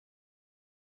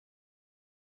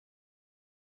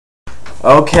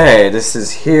Okay, this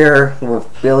is here with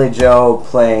Billy Joe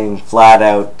playing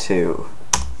FlatOut 2.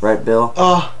 Right, Bill?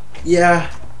 Oh,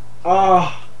 yeah.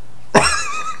 Oh.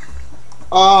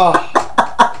 Oh.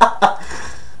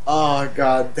 Oh,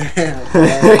 god damn.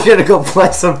 We're gonna go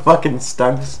play some fucking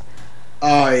stunts.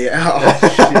 Oh, yeah. Oh,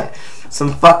 shit.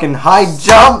 Some fucking high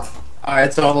jump! Alright,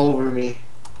 it's all over me.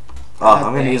 Oh,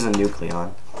 I'm gonna use a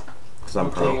Nucleon. Because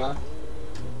I'm pro. Nucleon.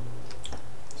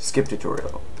 Skip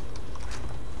tutorial.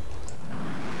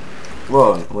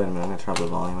 Whoa, wait a minute, I'm gonna turn up the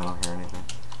volume, I don't hear anything.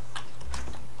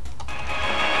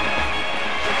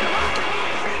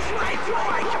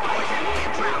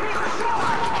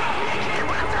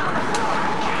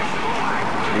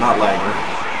 I'm not lagging.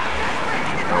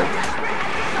 Nope.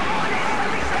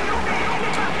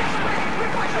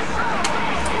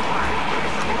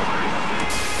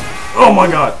 Oh my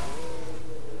god!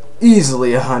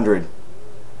 Easily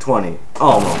 120.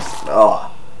 Almost.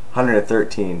 Oh,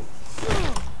 113.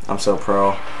 I'm so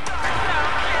pro. This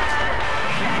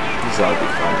ought to be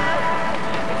fun.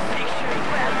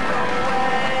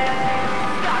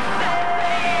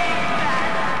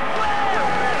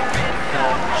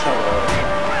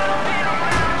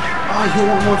 Oh, you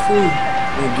want more food?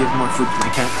 We'll give more food to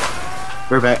the cat.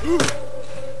 We're back.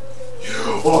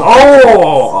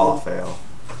 Oh! I'll fail.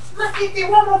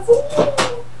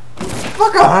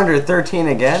 Fuck 113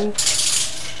 again?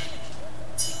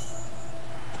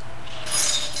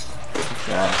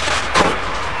 Yeah.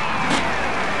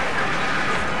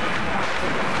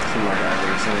 Seems like I've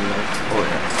already seen this. Oh,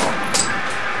 yeah.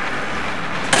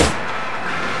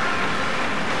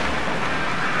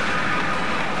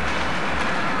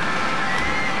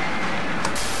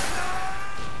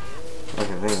 Like I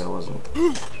think that wasn't.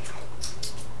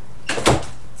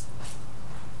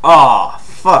 Aw,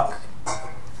 fuck.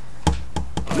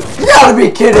 You gotta be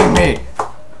kidding me!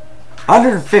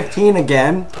 115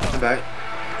 again? I'm back.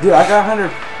 Dude, I got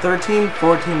 113,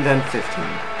 14, then 15.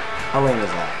 How lame is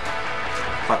that?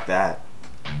 Fuck that.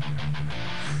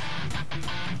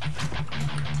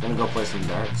 I'm gonna go play some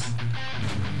darts.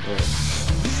 Wait.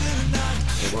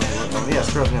 Oh yeah,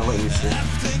 screw's gonna let you shoot.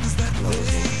 No,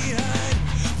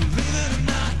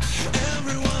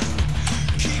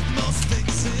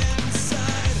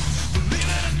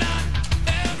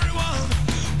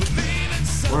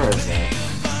 where is that?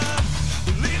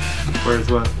 Where's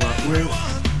what? Where?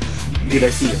 Dude, I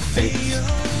see your face.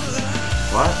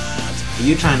 What? Are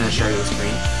you trying to share your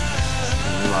screen?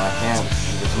 No, I can't.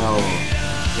 There's no...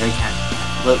 Yeah, you can't.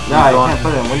 No, I can't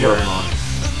put it in Windows mode.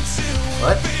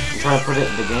 What? I'm trying to put it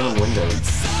the game in Windows.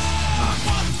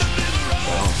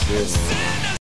 I don't see it anymore.